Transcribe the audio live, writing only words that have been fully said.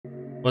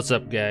What's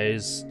up,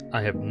 guys?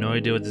 I have no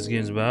idea what this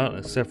game's about,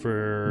 except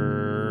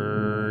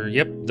for...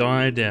 Yep, no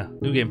idea.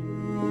 New game.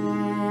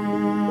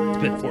 It's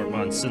been 4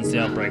 months since the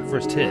outbreak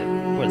first hit,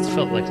 but it's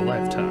felt like a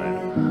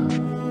lifetime.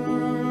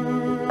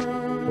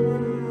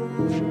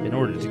 In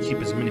order to keep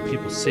as many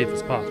people safe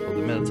as possible,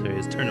 the military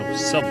has turned over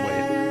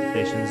subway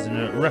stations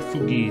into a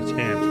refugee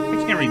camp. I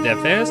can't read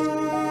that fast.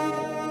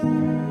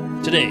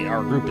 Today,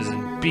 our group is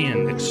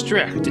being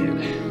extracted.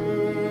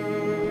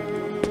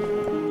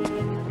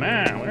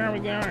 Man, where are we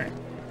going?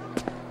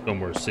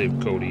 Somewhere safe,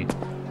 Cody.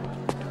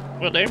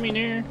 Will they be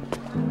near?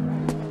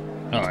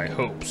 I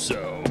hope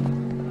so.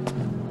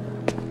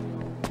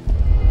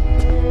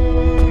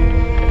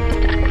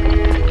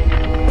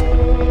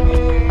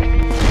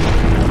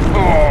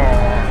 Oh!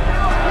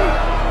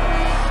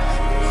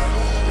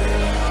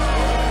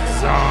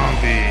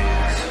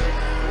 Zombies.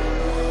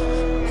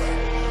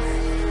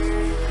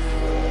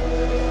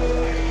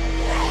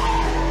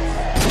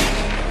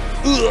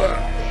 Ugh!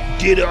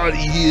 Get out of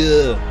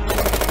here!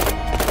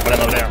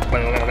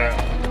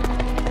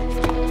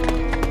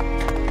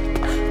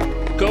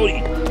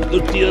 Cody,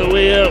 look the other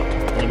way out.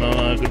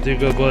 I can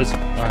take a bus.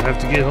 I have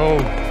to get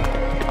home.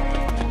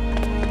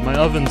 My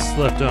oven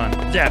slept on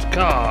that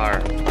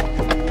car.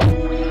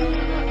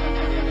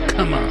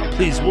 Come on,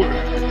 please work.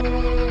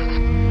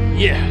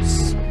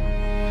 Yes.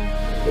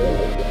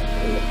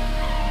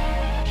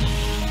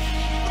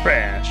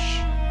 Crash.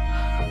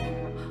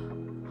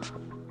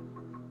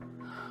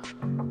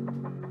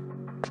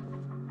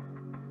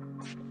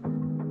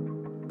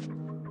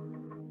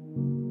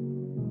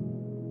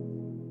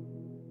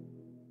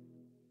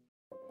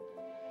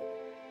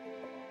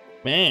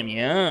 Man,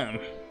 yum.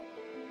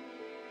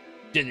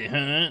 Did it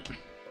hunt?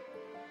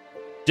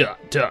 Dot,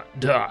 dot,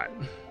 dot.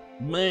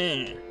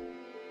 Man,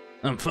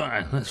 I'm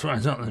fine. Let's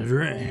find something to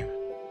drink.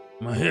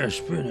 My hair's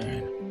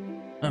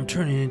spinning. I'm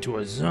turning into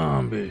a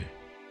zombie.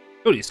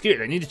 Cody's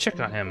scared. I need to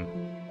check on him.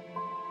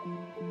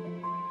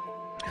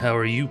 How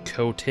are you,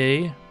 Cote?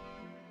 He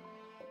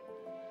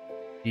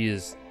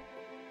is...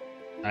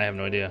 I have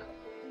no idea.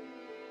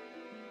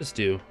 Let's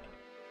do.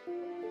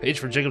 Page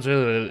for Jacob's...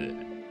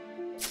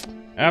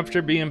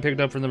 After being picked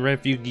up from the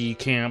refugee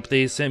camp,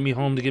 they sent me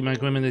home to get my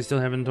equipment. They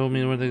still haven't told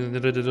me what they...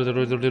 This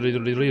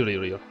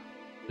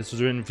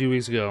was written a few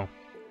weeks ago.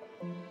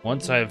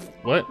 Once I've...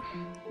 What?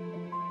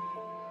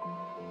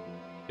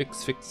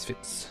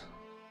 Fix.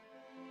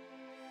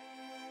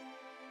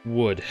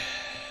 Wood.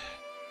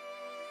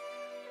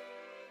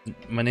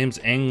 My name's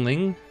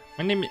Angling.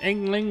 My name is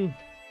Angling.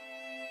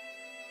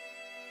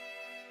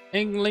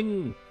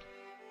 Angling.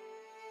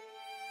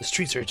 The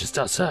streets are just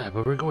outside,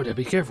 but we're going to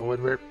be careful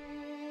when we're...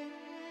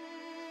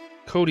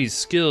 Cody's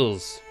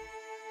skills.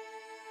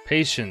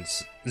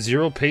 Patience.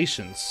 0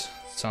 patience.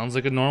 Sounds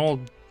like a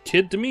normal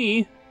kid to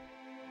me.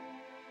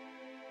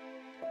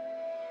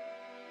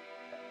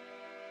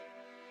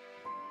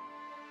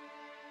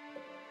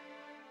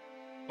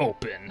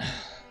 Open.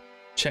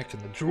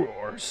 Checking the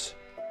drawers.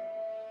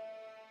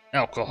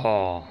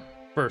 Alcohol.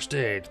 First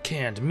aid.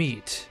 Canned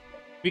meat.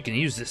 We can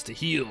use this to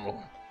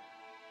heal.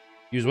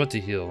 Use what to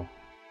heal?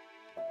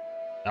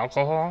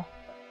 Alcohol?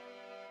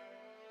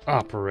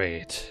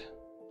 Operate.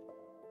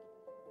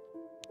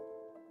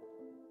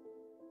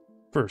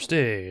 First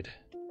aid.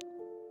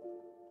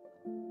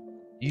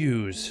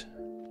 Use.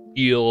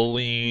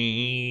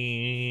 Healing.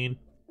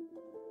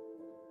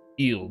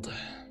 Healed.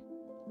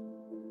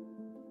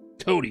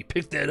 Cody,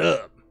 pick that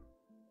up.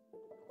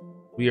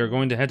 We are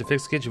going to head to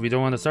fix the kitchen. We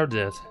don't want to starve to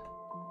death.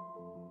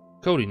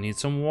 Cody needs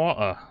some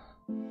water.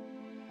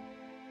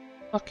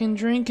 Fucking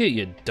drink it,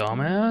 you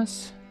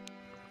dumbass.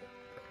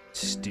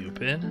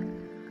 Stupid.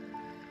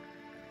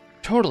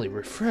 Totally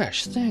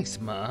refreshed. Thanks,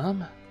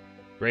 Mom.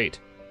 Great.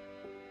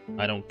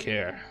 I don't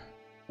care.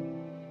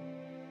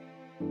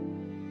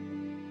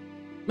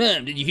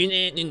 Mom, did you hear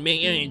that?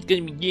 It's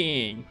gonna be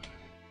good.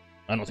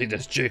 I don't think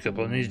that's Jacob.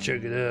 I need to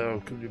check it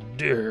out.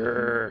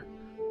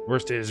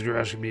 Worst day is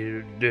garage could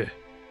be.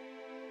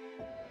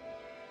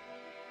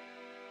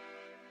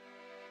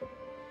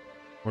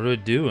 What are we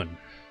doing?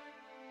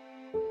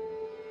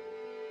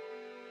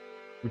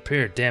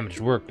 Repair damaged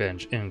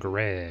workbench in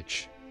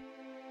garage.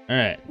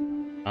 Alright.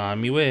 On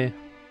me way.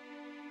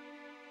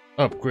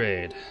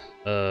 Upgrade.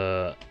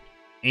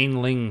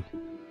 Angling.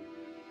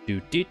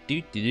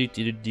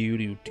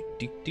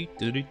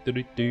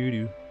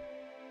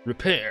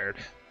 Repaired.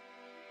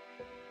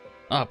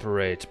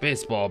 Operate.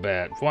 Baseball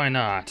bat. Why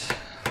not?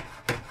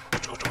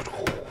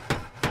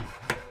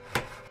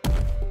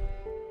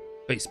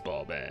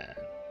 Baseball bat.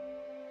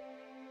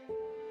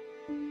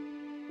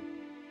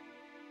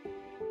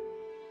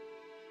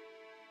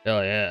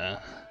 Hell yeah.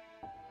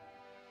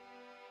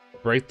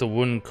 Break the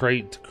wooden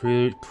crate to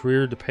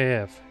clear the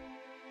path.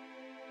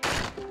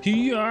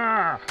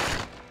 Yeah.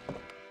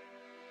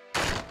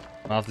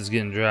 Mouth is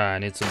getting dry. I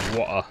need some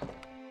water.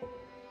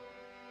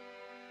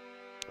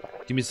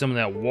 Give me some of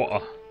that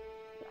water.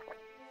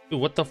 Dude,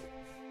 what the f—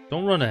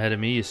 Don't run ahead of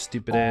me, you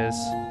stupid ass.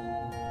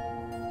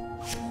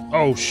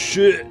 Oh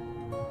shit.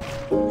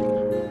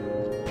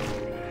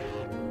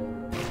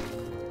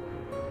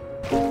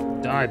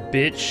 Die,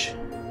 bitch.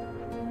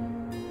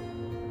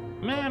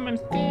 Mom, I'm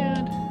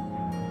scared.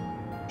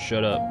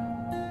 Shut up.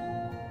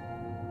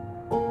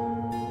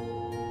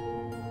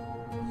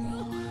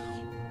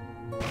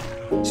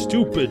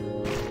 Stupid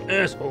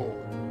asshole.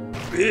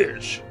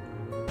 Bitch.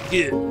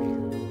 Get.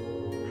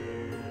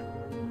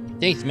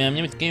 Thanks, ma'am.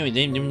 I'm scared.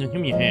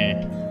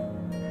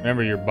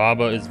 Remember, your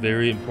Baba is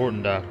very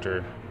important,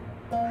 doctor.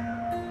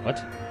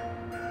 What?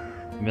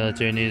 The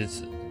military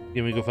needs.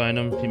 Can we go find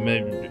him? He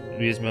may.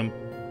 Yes, ma'am.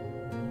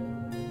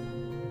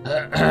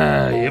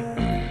 Yep.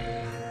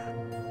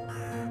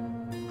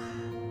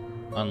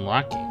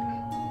 Unlocking.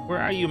 Where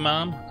are you,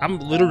 Mom? I'm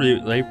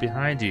literally right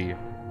behind you.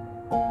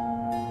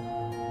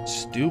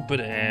 Stupid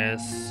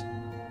ass.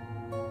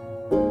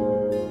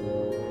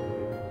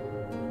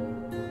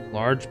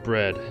 Large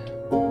bread.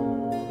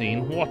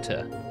 Clean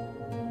water.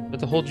 You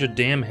have to hold your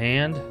damn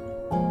hand.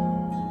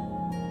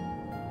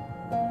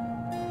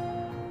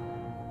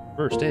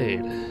 First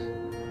aid.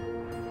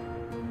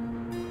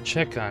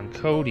 Check on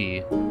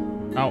Cody.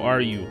 How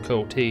are you,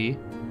 Cody?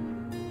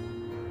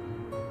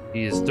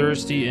 He is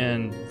thirsty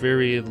and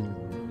very... I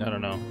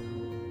don't know.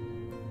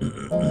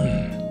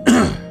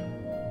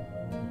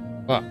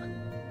 Fuck.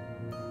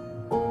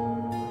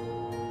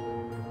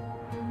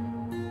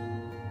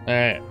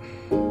 Alright.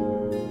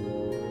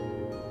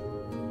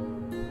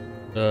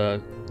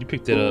 You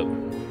picked it up.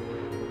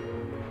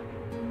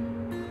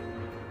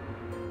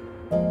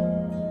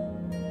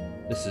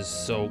 This is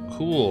so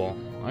cool.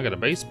 I got a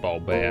baseball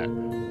bat.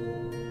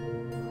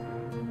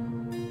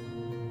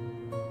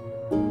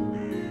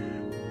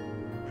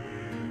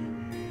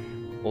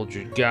 Hold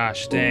your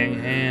gosh dang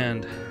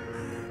hand.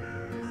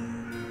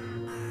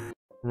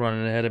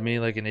 Running ahead of me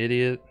like an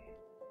idiot.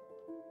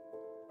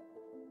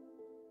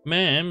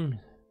 Ma'am.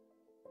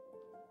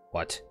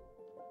 What?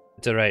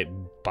 It's alright,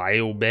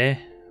 Bio Bear.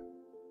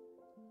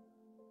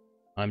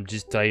 I'm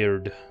just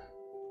tired.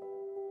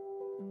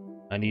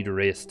 I need a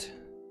rest.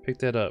 Pick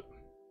that up.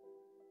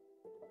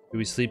 Do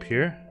we sleep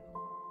here?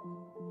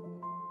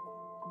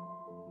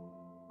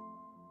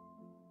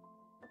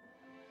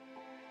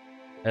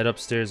 Head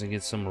upstairs and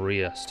get some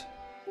rest.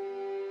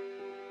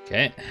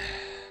 Okay.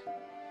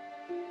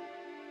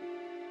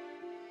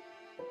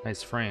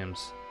 Nice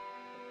frames.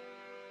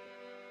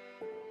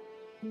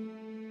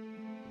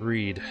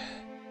 Read.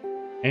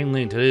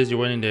 Aileen, today is your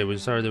wedding day. We're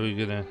sorry that we're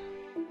gonna...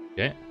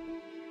 Okay.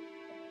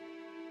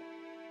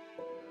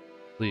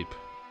 Sleep.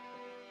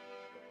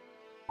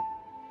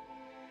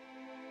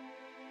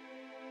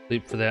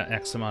 Sleep for that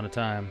X amount of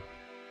time.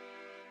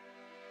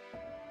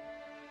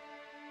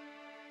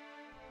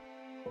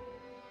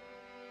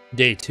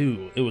 Day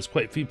 2. It was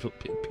quite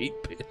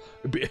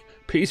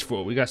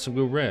peaceful. We got some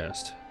good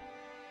rest.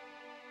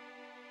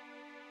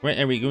 What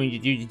are we going to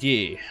do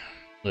today?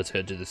 Let's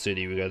head to the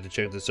city. We got to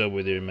check the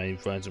subway there and maybe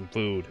find some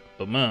food.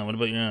 But Mom, what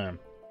about your arm?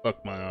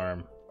 Fuck my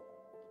arm.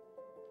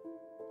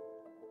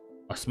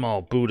 A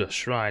small Buddha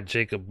shrine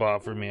Jacob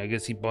bought for me. I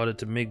guess he bought it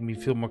to make me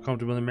feel more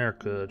comfortable in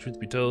America. Truth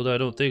be told, I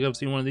don't think I've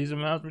seen one of these in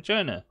my house from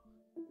China.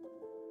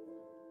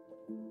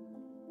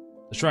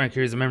 The shrine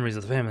carries the memories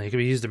of the family. It can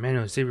be used to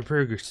manually save your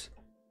progress.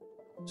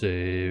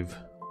 Save.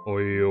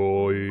 Oi,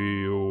 oi,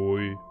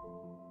 oi.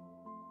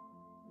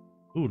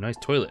 Ooh, nice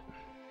toilet.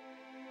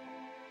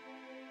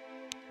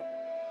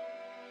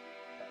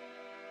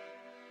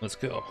 Let's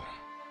go.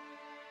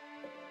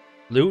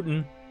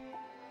 Looting.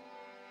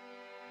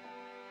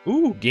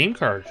 Ooh, game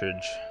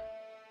cartridge.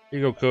 Here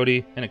you go,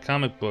 Cody. And a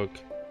comic book.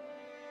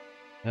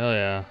 Hell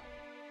yeah.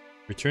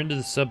 Return to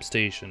the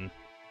substation.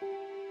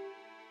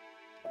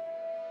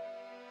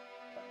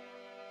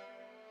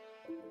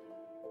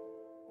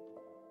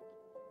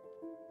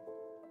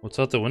 What's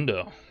out the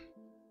window?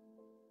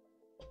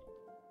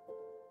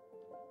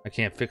 I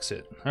can't fix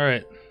it.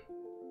 Alright.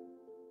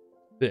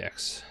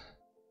 Fix.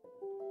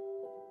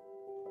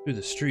 Through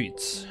the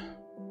streets.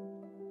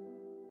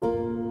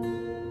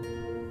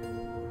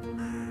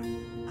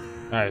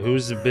 Alright,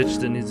 who's the bitch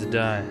that needs to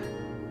die?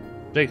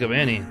 Jacob,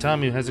 Annie,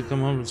 Tommy hasn't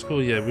come home from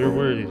school yet. We were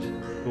worried.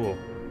 Cool.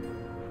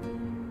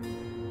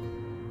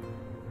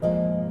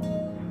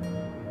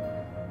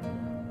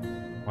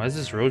 Why is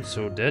this road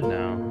so dead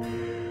now?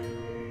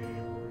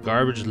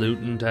 Garbage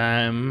looting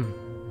time.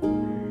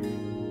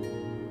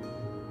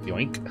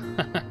 Yoink.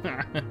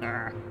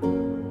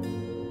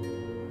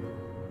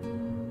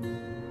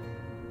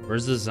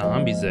 Where's the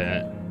zombies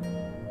at?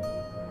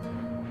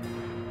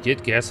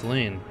 Get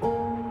gasoline.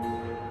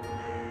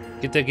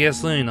 Get that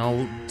gasoline,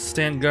 I'll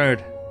stand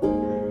guard.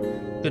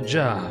 Good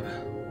job.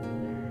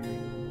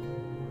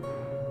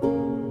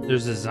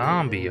 There's a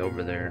zombie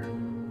over there.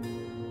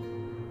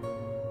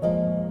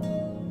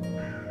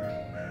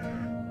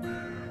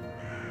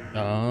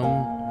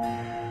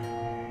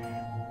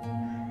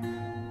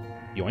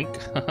 Yoink.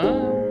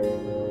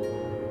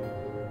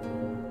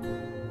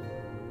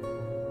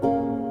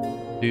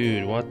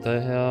 Dude, what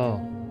the hell?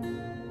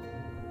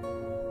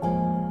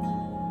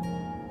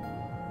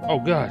 Oh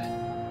god.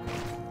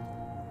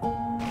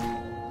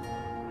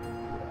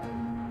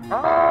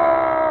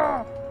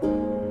 Ah!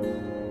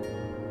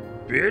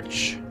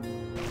 Bitch.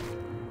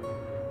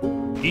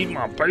 Eat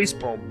my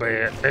baseball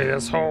bat,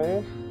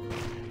 asshole.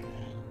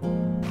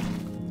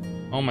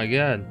 Oh my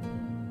god.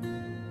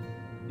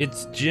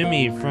 It's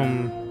Jimmy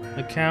from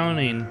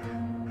accounting.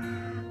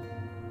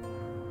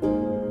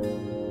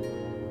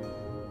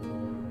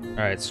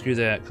 Alright, screw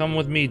that. Come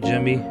with me,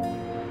 Jimmy.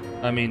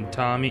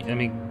 Tommy.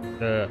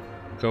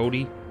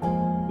 Cody.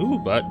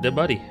 Ooh, the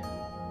buddy.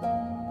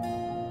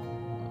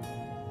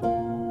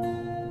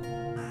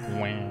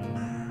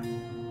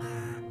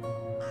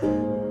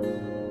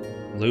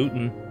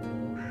 Looting.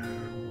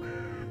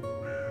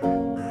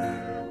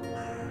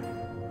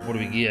 What do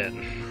we get?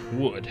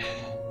 Wood.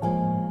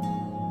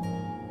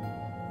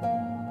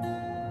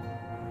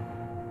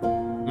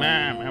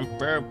 Mom, I'm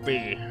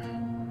burpy.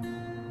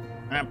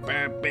 I'm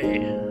burpy.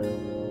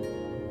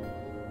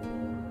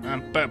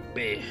 I'm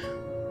burpy.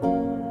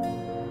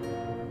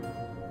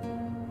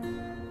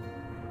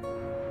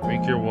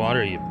 Drink your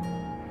water, you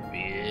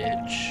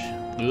bitch.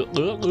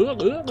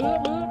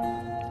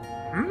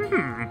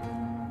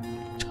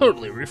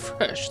 Totally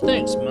refreshed.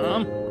 Thanks,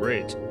 Mom.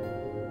 Great.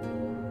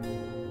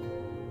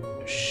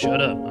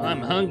 Shut up.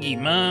 I'm hungry,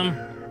 Mom.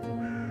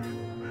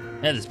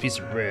 Have this piece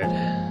of bread.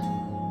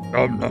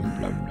 Nom, nom,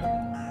 nom, nom.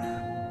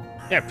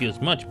 That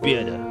feels much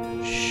better.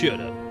 Shut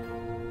up.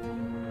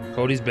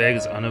 Cody's bag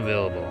is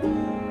unavailable.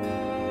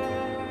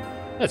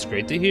 That's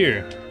great to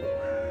hear.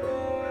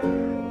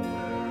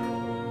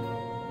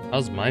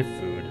 How's my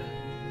food?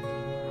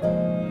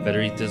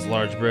 Better eat this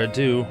large bread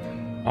too.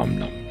 Nom,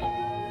 nom, nom.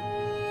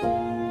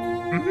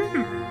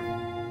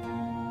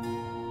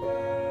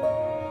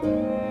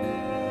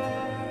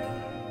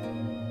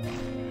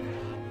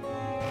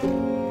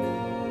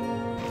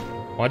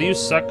 Why do you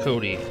suck,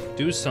 Cody?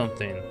 Do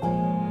something.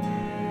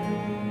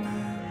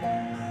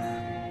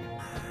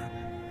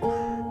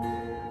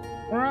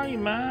 Where are you,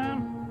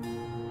 Mom?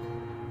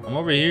 I'm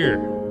over here.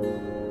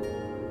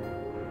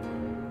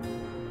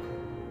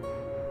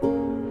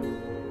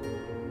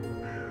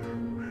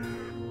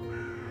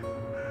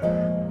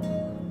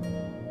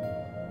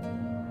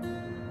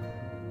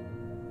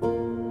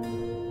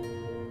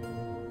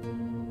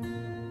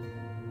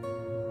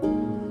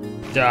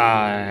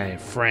 Die,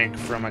 Frank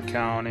from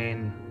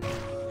accounting.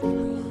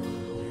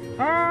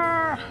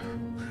 Ah!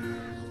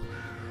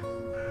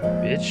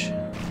 Bitch.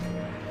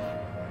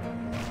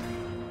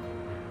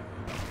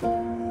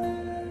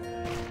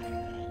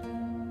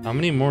 How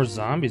many more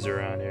zombies are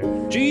around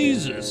here?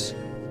 Jesus!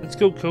 Let's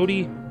go,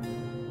 Cody.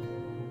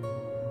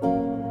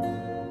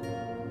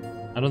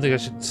 I don't think I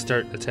should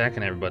start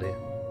attacking everybody.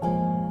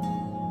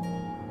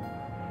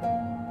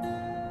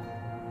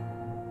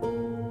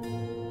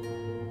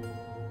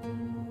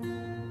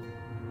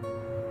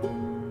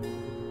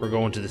 We're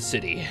going to the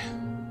city.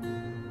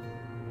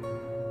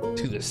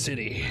 To the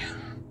city.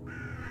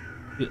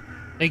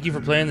 Thank you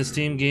for playing the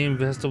Steam Game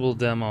Festival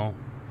demo.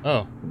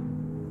 Oh.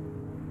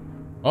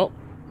 Oh.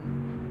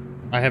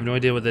 I have no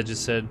idea what that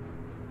just said.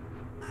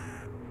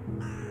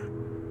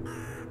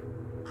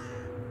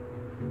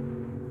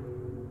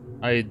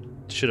 I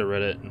should have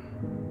read it.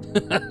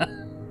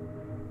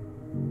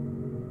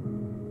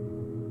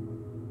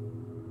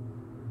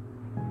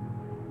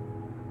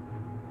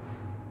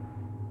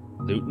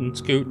 Lootin'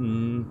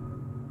 scootin'.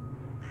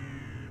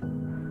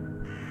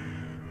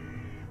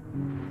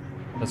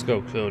 Let's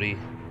go, Cody.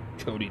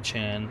 Cody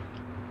Chan.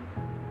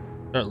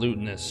 Start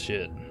looting this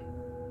shit.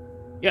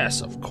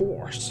 Yes, of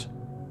course.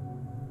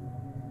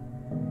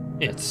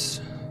 It's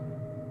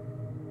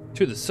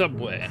to the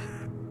subway.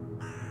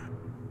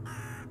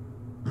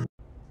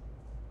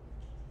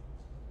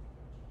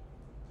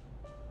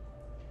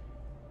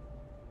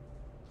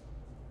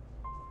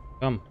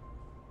 Come.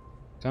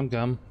 Come,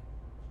 come.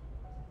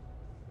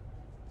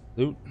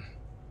 Loot.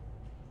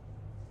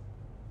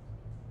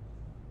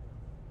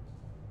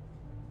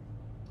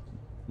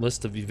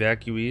 List of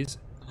evacuees.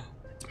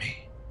 That's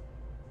me.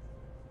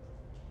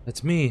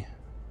 That's me.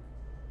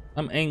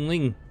 I'm Ang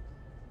Ling.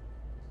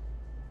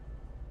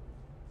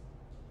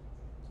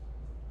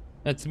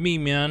 That's me,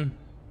 man.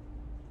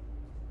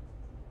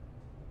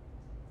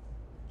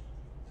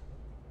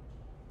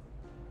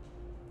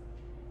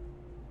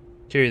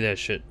 Carry that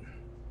shit.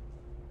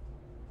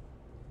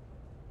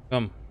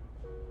 Come.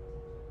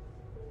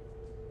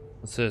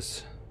 What's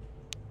this?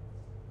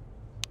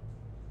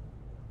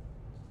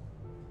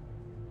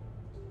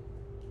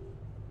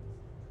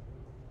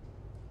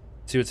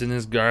 See what's in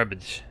this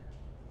garbage.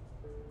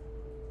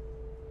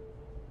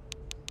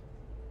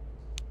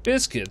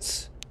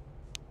 Biscuits.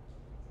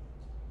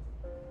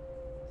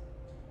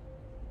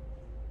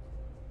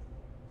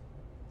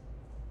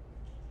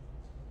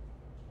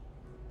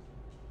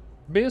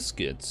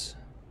 Biscuits.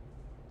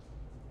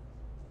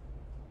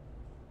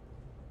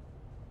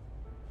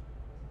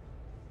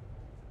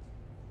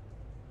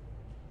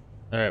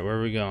 All right, where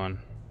are we going?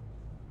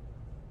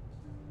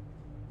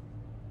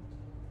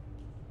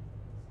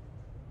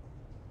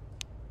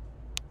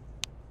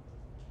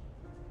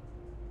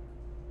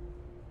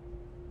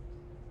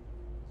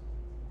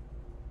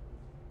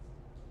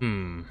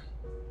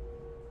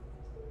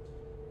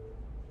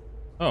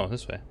 Oh,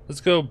 this way.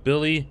 Let's go,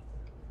 Billy. Do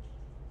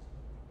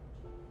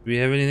we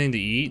have anything to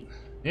eat?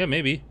 Yeah,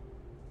 maybe.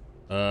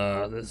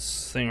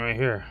 This thing right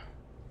here.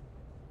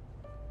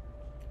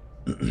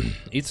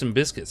 Eat some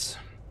biscuits.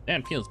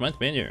 That feels much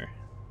better.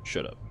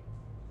 Shut up.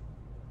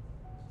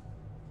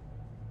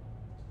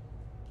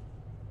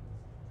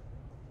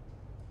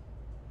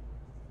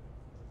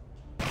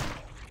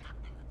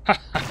 Ha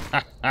ha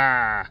ha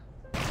ha!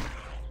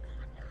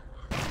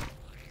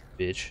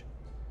 Bitch.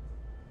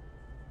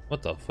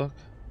 What the fuck?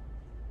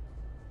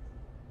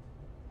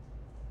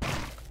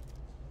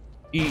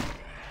 Eat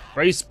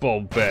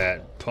baseball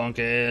bat, punk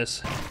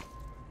ass.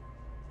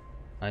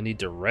 I need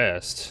to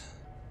rest.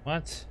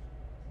 What?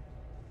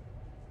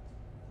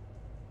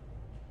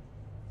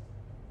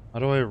 How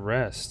do I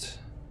rest?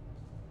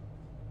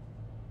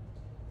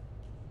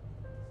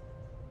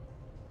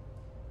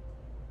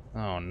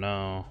 Oh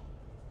no.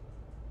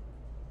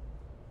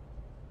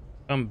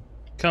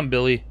 Come,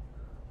 Billy.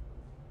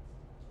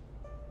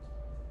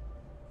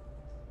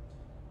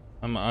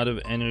 I'm out of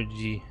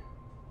energy.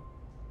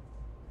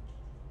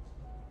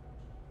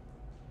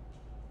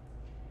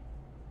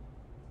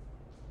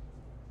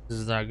 This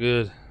is not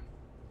good.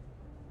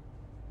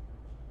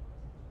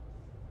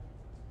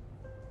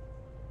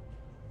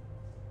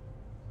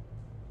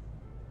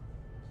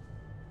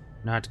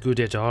 Not good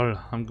at all.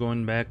 I'm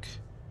going back.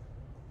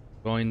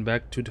 Going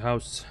back to the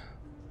house.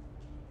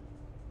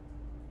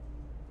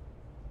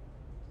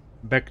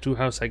 Back to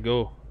house I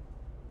go.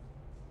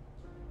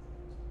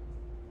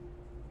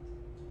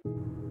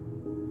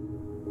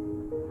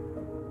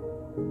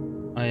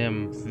 I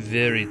am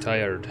very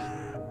tired.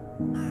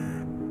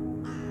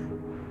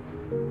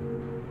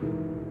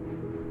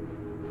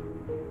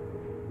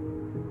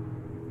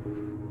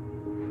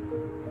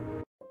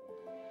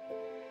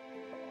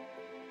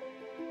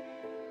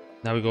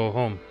 Now we go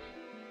home.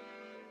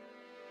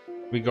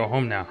 We go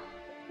home now.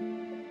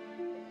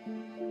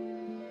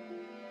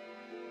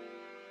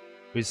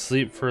 We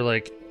sleep for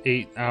like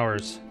 8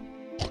 hours.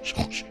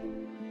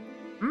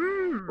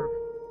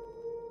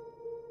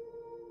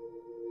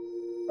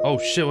 Oh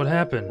shit, what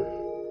happened?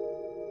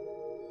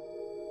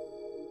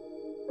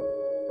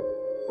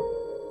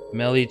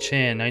 Melly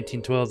Chan,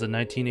 1912 to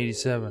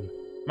 1987.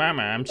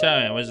 Mama, I'm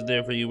sorry I wasn't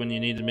there for you when you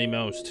needed me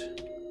most.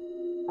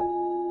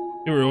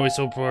 You were always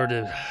so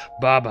supportive.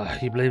 Baba,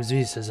 he blames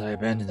me, says I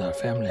abandoned our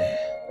family.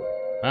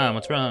 Mom,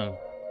 what's wrong?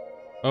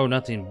 Oh,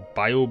 nothing.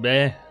 Bio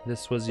Bay.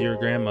 This was your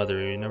grandmother.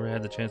 You never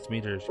had the chance to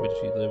meet her, but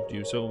she loved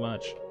you so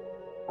much.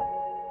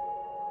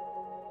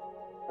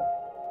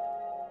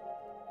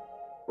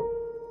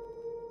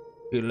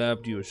 He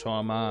loved you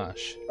so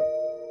much.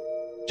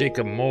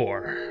 Jacob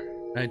Moore,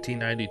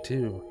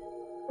 1992.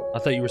 I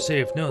thought you were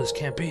safe. No, this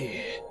can't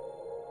be.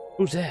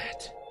 Who's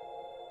that?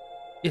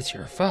 It's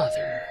your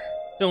father.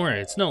 Don't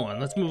worry, it's no one.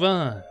 Let's move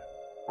on.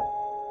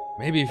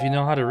 Maybe if you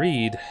know how to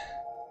read.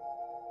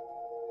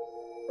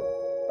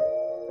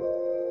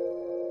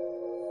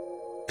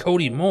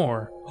 Cody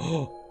Moore?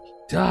 Oh, he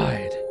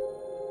died.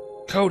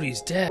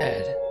 Cody's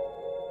dead.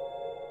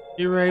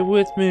 You're right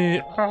with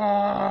me.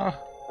 Ah.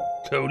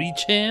 Cody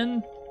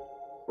Chan?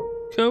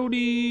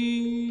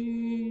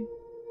 Cody.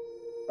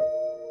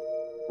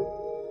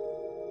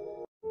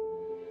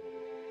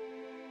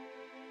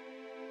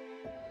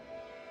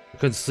 I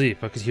couldn't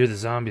sleep. I could hear the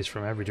zombies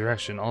from every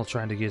direction, all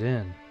trying to get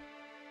in.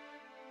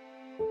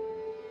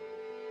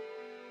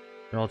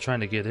 They're all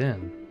trying to get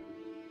in.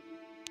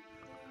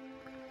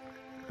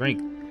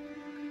 Drink.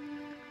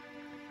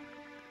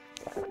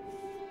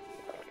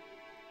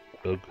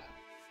 Ugh.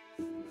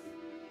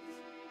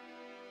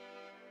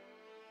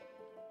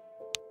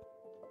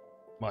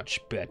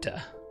 Much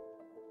better.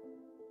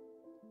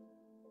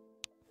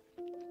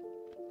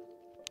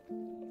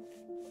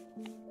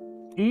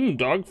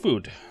 Dog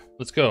food.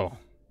 Let's go.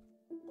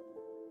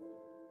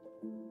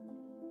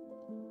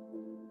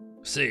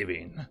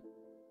 Saving.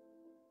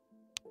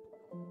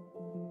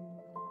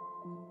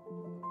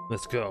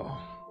 Let's go.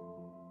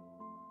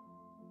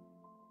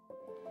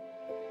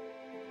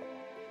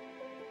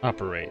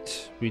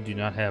 Operate. We do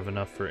not have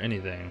enough for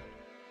anything.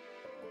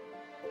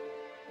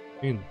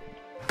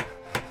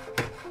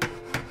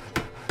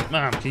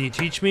 Mom, can you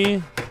teach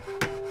me?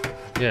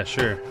 Yeah,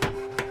 sure.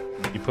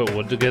 You put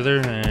wood together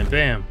and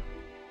bam.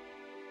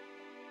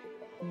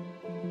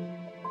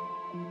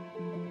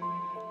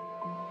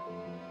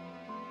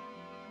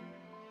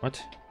 What?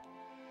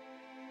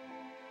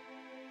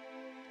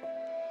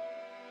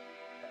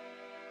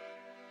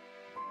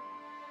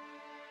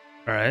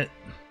 All right.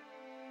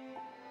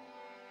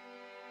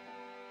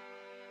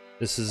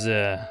 This is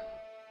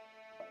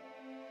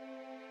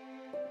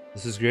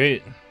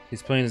great.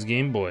 He's playing his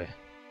Game Boy.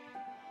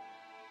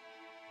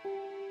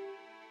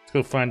 Let's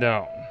go find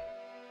out.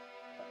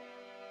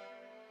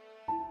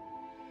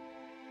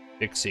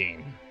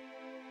 Fixing.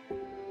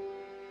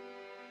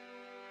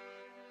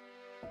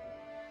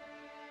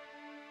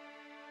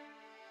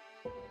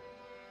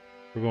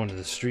 We're going to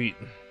the street.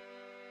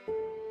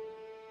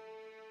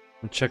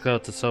 And check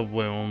out the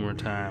subway one more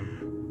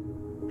time.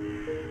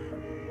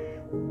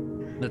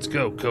 Let's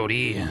go,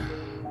 Cody.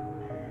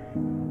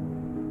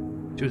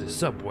 To the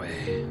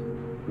subway.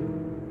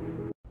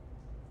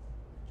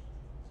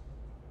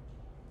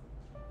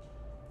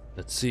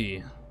 Let's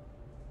see.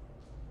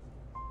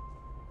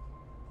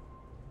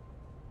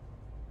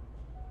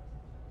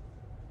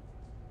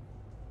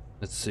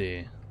 Let's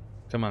see.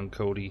 Come on,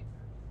 Cody.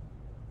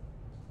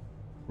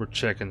 We're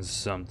checking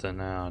something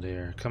out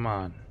here. Come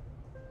on.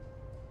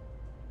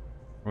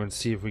 We're gonna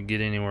see if we can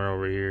get anywhere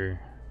over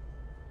here.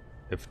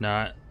 If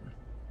not,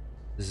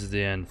 this is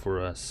the end for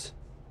us.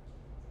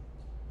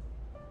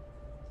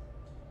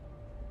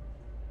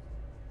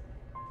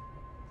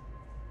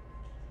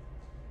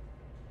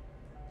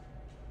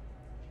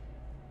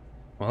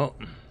 Well.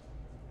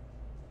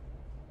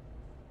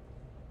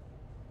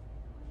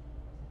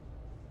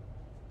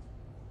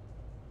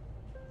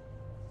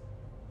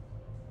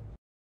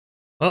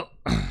 Well,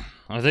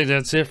 I think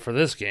that's it for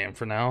this game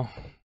for now.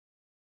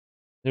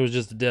 It was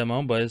just a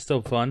demo, but it's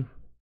still fun.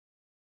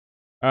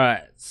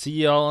 Alright, see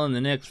y'all in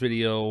the next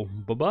video.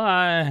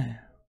 Bye-bye.